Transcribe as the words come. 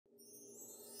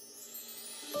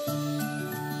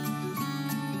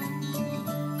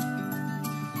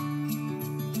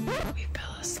We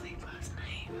fell asleep last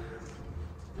night.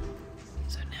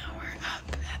 So now we're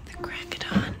up at the crack of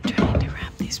dawn trying to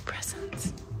wrap these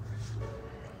presents.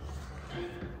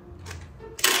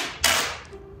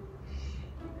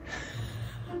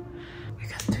 We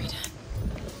got 3 done.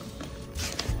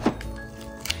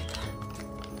 3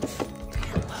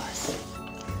 done. Lois.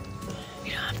 We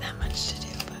don't have that much to do,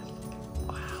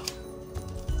 but wow.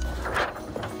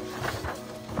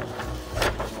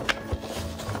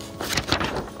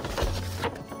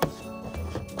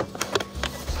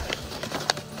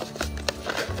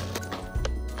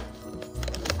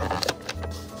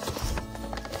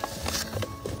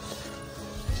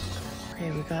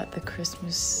 Okay, we got the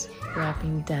Christmas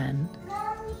wrapping done.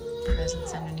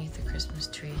 Presents underneath the Christmas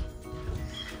tree.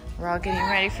 We're all getting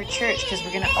ready for church because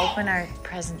we're gonna open our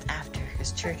presents after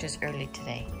because church is early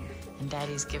today. And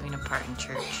Daddy's giving a part in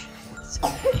church. So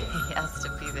he has to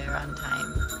be there on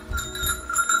time.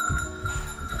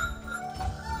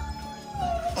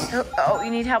 Oh,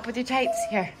 you need help with your tights?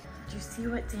 Here. Do you see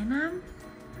what's in them?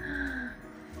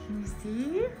 Can you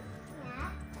see? Yeah. Oh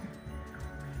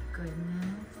my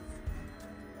goodness.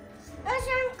 That's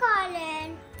what I'm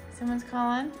calling. Someone's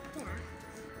calling? Yeah.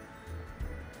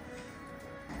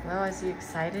 Well, is he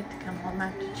excited to come home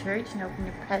after church and open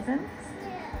your presents?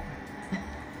 Yeah.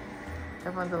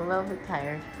 Everyone's a little bit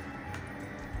tired.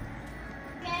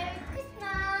 Merry Christmas!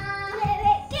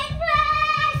 Merry Christmas!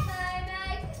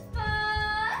 Merry Christmas!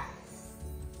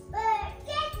 Merry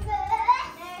Christmas!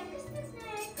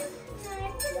 Merry Christmas! Merry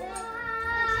Christmas!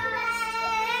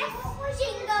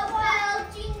 Jingle bell,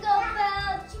 jingle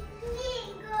bell,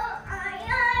 jingle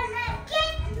on the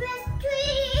Christmas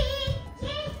tree.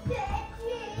 Christmas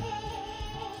tree.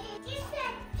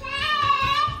 Christmas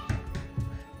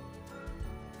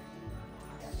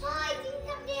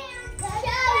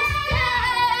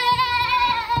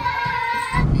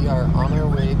tree. We are on our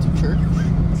way to church,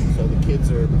 so the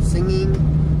kids are singing,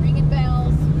 Ringing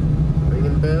bells.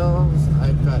 ringing bells.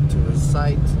 I've got to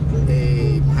recite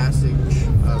a passage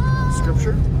of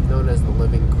scripture known as the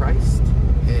Living Christ,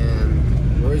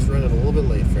 and Rory's running a little bit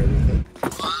late for everything.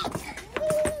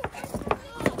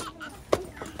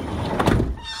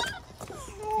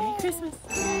 Merry Christmas.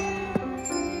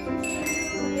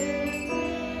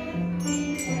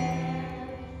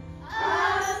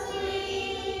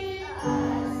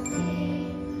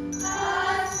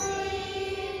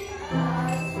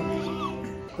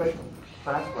 Quick,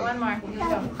 fast one. One more. Here we go.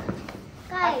 Up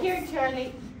Guys, here,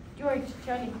 Charlie. George,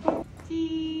 Charlie.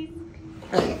 Cheese.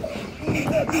 what's He's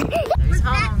that?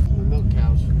 home. The milk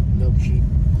cows, milk sheep,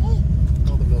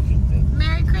 all the milking thing.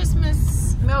 Merry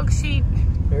Christmas, milk sheep.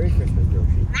 Merry Christmas, milk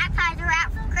sheep. Magpies are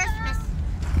out for Christmas.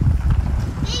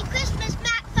 Merry Christmas,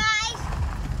 magpies.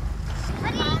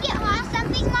 What did you get, Mom?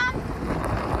 Something,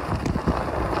 Mom?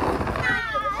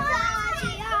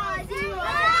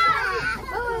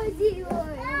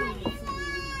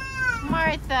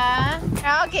 Martha,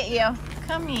 I'll get you.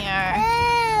 Come here.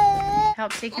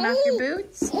 Help taking off your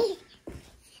boots.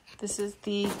 This is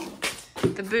the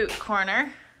boot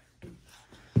corner.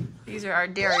 These are our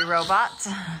dairy robots.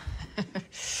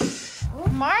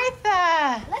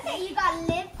 Martha! Look at you got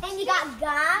lip and you got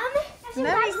gum.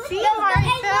 Let me see,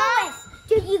 Martha.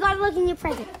 Dude, you gotta look in your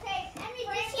present.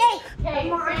 Okay,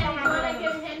 Brandon, you want to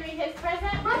give Henry his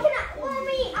present? I want to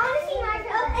see my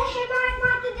present. Hey,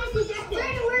 Martha, this is your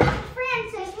Where's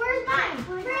Francis? Where's mine?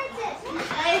 Francis.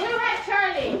 Hey, who had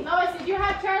Charlie? Lois, did you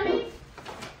have Charlie?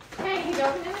 Hey, he's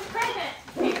opening his present.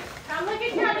 Here, come look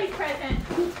at Charlie's present.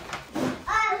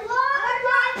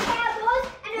 Long candles,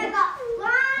 and I got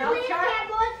long No, Char-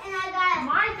 candles, and I got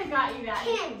Martha got you that.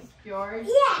 pins. George.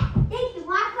 Yeah, thank you,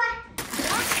 Martha.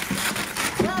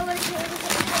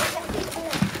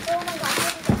 Oh my God!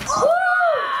 Oh!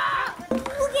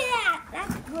 Look at that.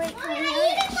 That's great. And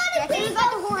then we got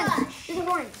the horns. There's the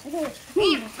horns. And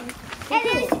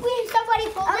then somebody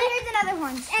hold it. Here's another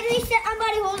horn. And then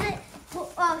somebody hold it.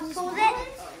 Hold it.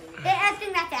 I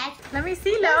think that's it. Let me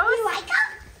see, You Lois. like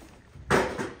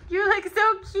them? You look so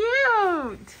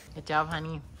cute. Good job,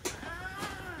 honey.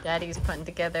 Daddy's putting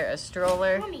together a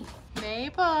stroller. Mommy.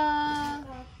 Mabel.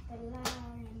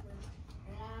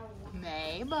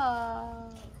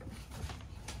 Mabel.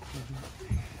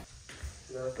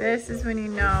 This is when you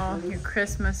know your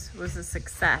Christmas was a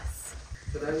success.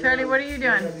 Charlie, what are you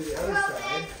doing?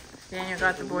 Daniel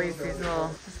got the boys this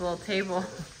little table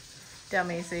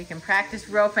dummy so you can practice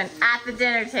roping at the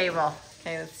dinner table.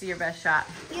 Okay, let's see your best shot.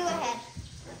 You go ahead.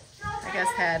 I guess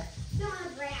head. No, on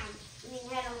the ground. I mean,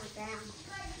 head on the ground.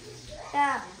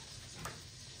 Yeah.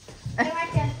 Right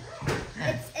there.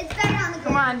 It's better on the ground.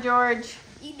 Come on, on, George.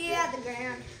 You do have the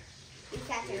ground. You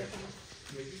catch everything.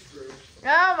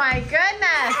 Oh my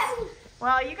goodness.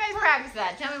 Well, you guys practice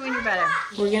that. Tell me when you're better.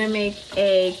 We're gonna make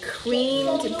a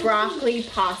creamed broccoli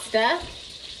pasta.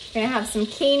 We're gonna have some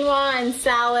quinoa and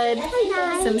salad,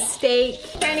 some steak.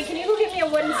 Brandy, can you go get me a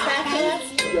wooden spatula?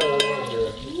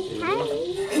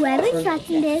 Whoever's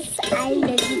watching this, I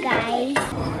love you guys.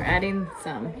 We're adding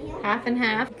some half and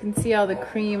half. You can see all the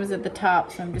cream is at the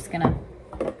top, so I'm just gonna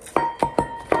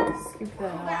scoop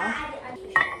that off.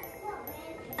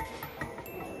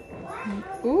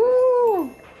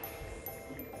 Ooh!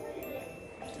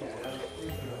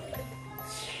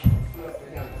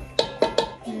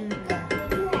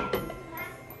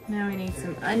 Now we need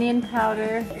some onion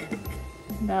powder,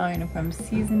 Ballerina Farm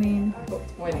seasoning. Oh,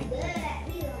 it's boiling.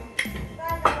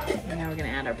 And now we're gonna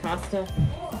add our pasta.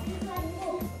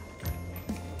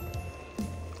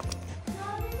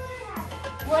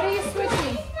 What are you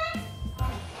switching?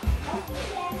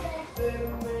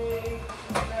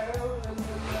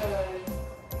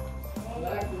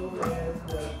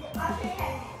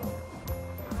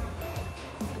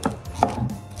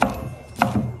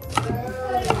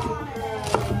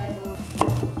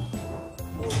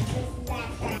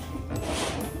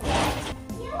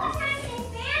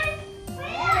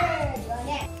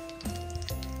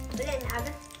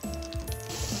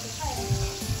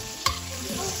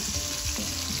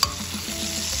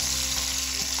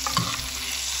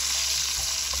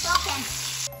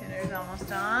 Dinner's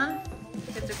almost on.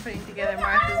 Kids are putting together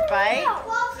Martha's bike.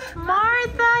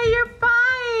 Martha, your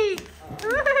bike!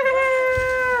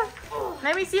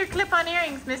 Let me see your clip-on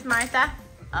earrings, Miss Martha.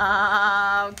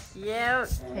 Oh, cute.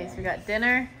 Okay, so we got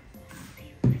dinner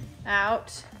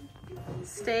out,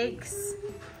 steaks,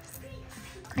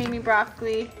 creamy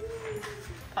broccoli,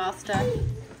 pasta, a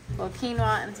little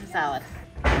quinoa, and some salad.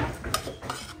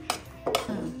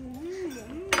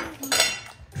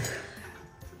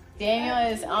 Daniel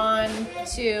is on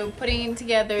to putting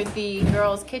together the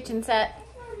girls' kitchen set.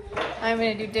 I'm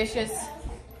gonna do dishes.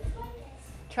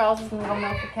 Charles is gonna go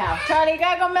milk the cow. Charlie, you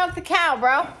gotta go milk the cow,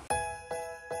 bro.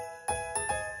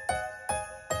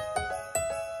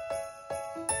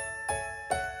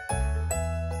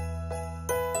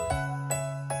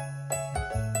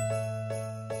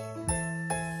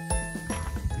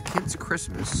 The kids'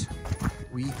 Christmas,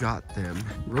 we got them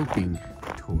roping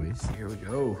toys. Here we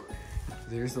go.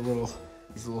 There's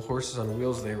these little horses on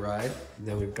wheels they ride. And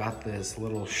then we've got this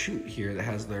little chute here that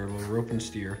has their little rope and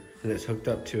steer, and it's hooked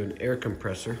up to an air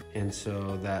compressor. And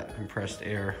so that compressed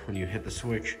air, when you hit the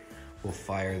switch, will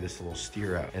fire this little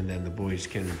steer out. And then the boys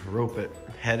can rope it,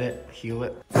 head it, heel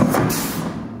it.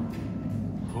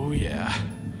 Oh yeah.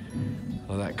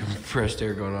 Oh, that compressed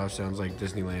air going off sounds like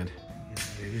Disneyland.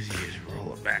 Easy, just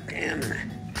roll it back in.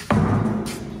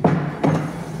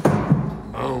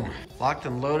 Boom. Locked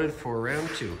and loaded for round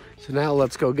 2. So now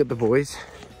let's go get the boys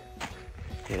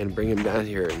and bring them down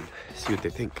here and see what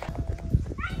they think.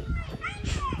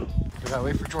 We gotta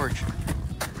wait for George.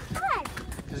 What?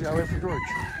 Just gotta wait for George.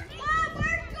 Mom,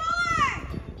 where's George?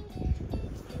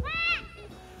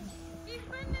 He's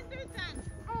putting his boots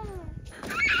on.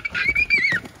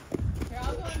 Here,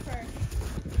 I'll go in first.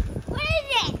 What is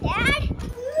it, Dad?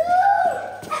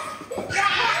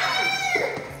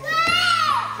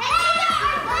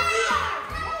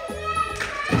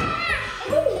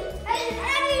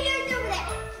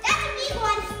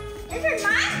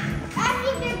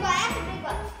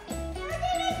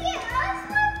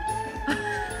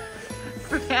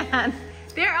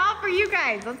 They're all for you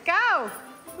guys. Let's go.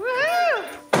 Woohoo!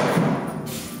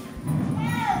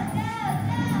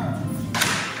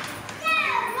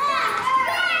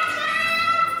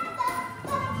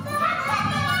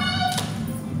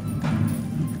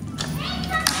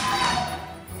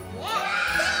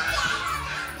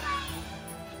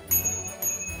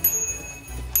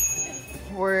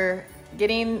 We're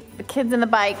getting the kids in the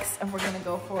bikes and we're gonna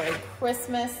go for a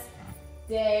Christmas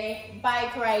Day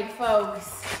bike ride,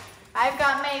 folks. I've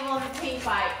got Mabel in the pink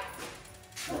bike.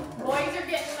 Boys are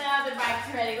getting the other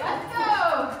bikes ready. Let's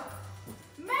go!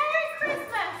 Merry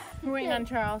Christmas! We're waiting on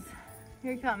Charles.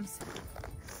 Here he comes.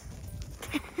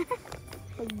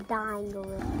 It's dying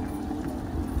over.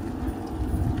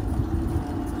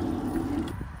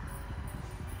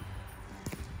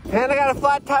 And I got a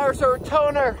flat tire, so we're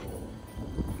towing her.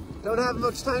 Don't have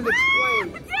much time to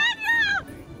explain. Daniel!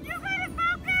 You better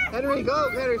focus! Henry, go,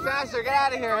 Henry, faster, get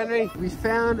out of here, Henry. We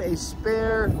found a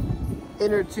spare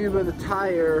inner tube of the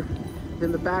tire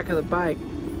in the back of the bike.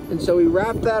 And so we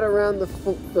wrapped that around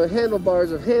the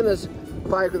handlebars of Hannah's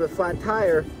bike with a flat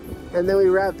tire. And then we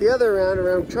wrapped the other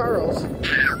around Charles.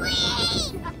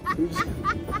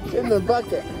 In the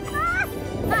bucket.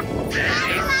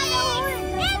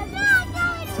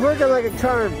 It's working like a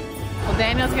charm. Well,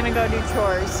 Daniel's gonna go do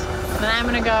chores. Then I'm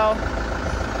gonna go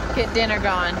get dinner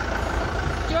going.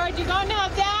 George, you going to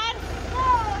help Dad? No,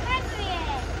 Henry.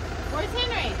 Where's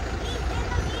Henry? He's in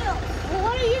the field. Well,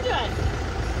 what are you doing?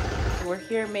 We're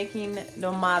here making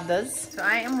dolmades. So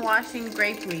I am washing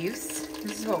grape leaves.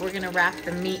 This is what we're gonna wrap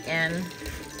the meat in and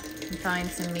find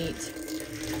some meat.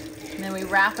 And then we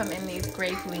wrap them in these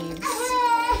grape leaves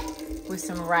with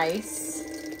some rice.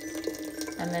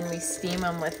 And then we steam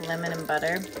them with lemon and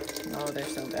butter. Oh, they're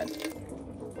so good.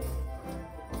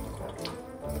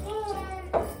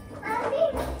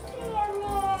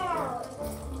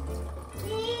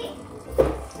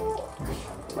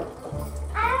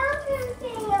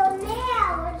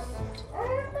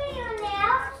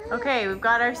 Okay, we've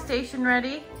got our station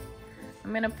ready.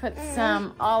 I'm gonna put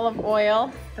some olive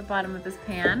oil at the bottom of this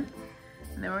pan.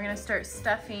 And then we're gonna start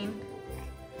stuffing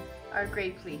our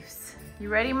grape leaves. You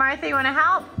ready, Martha? You wanna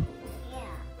help? Yeah.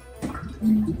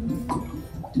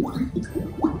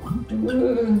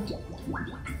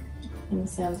 It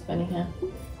sounds funny, huh?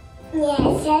 Yeah,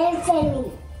 sounds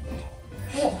funny.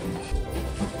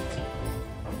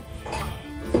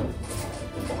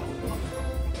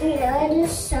 You know the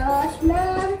sauce,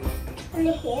 Mom? On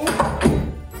the here.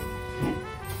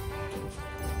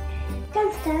 Dun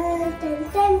dun dun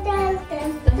dun dun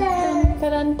dun dun.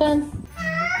 Dun, dun.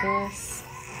 This.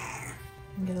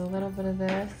 Get a little bit of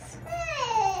this.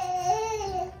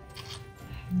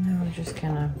 And then we're just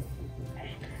gonna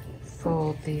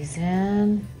fold these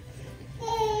in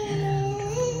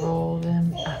and roll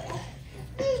them up.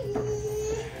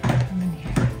 Come in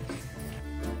here.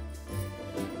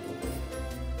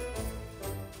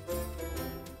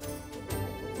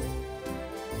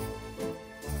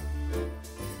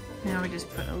 Now we just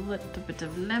put a little bit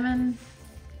of lemon.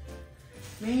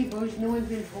 I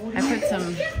put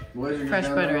some fresh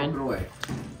butter in. Here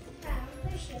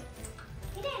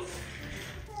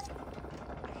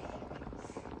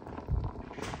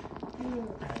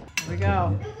we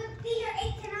go.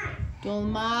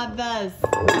 Dolmades. I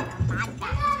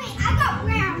got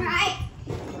brown, right?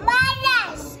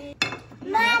 Mothers.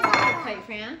 Plate,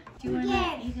 Fran? Do you want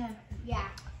Yeah. to eat a... Yeah.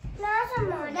 No,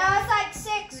 it's like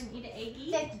 6. Eat an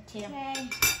eggie? 52. Okay.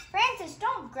 Francis,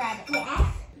 don't grab it. Yes.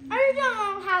 I just don't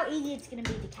know how easy it's going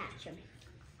to be to catch them.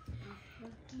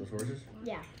 Those horses?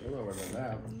 Yeah. I don't know where they're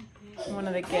at. One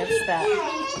of the gifts that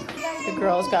the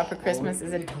girls got for Christmas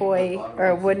is a toy or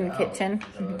a wooden kitchen.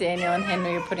 Daniel and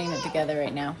Henry are putting it together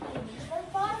right now.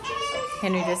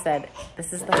 Henry just said,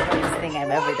 "This is the hardest thing I've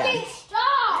ever done." Stop!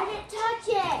 I didn't touch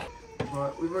it.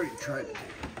 But we've already tried it.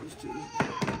 These two.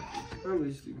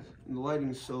 These things. The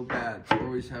lighting's so bad. It's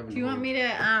always having. Do you want me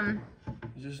to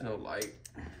There's just no light.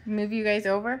 move you guys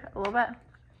over a little bit?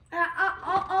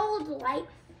 I'll hold the light.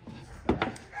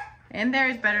 And there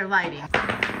is better lighting.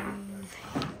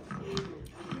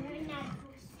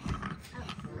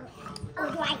 Oh,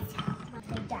 light.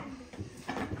 Okay, done.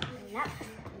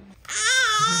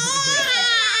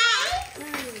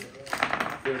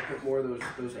 Gonna put more of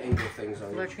those angle things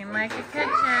on. Looking like a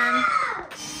kitchen.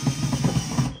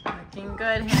 Looking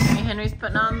good, Henry. Henry's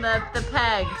putting on the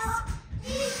pegs.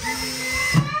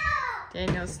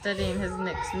 Daniel's studying his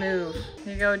next move.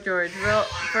 Here you go, George.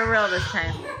 For real this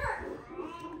time.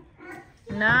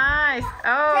 Nice.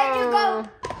 Oh.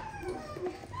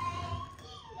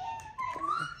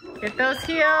 Get those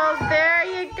heels. There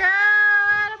you go.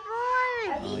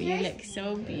 Attaboy. Oh, you look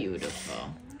so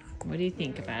beautiful. What do you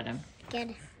think about him?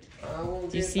 Good.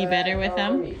 Do you see better with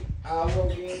them?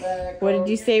 What did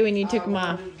you say when you took them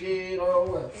off? You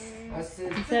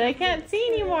said, I can't see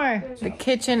anymore. The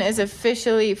kitchen is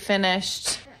officially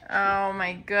finished. Oh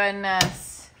my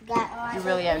goodness. You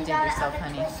really outdid yourself,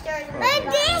 honey.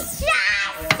 The dishes!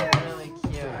 Really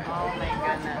cute. Oh my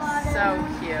goodness. So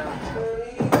cute.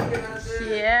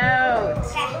 Cute.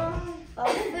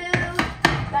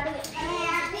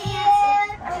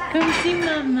 Come see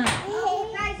Mama.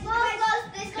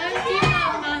 Come see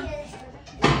Mama.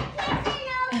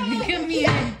 Come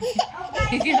here.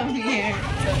 Come here.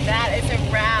 So that is a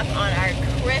wrap on our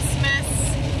Christmas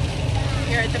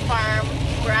here at the farm.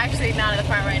 We're actually not at the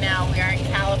farm right now. We are in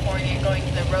California going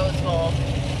to the Rose Bowl.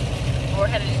 We're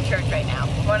headed to church right now.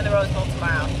 We're going to the Rose Bowl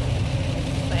tomorrow.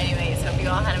 But anyways, hope you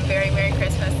all had a very Merry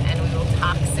Christmas and we will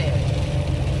talk soon.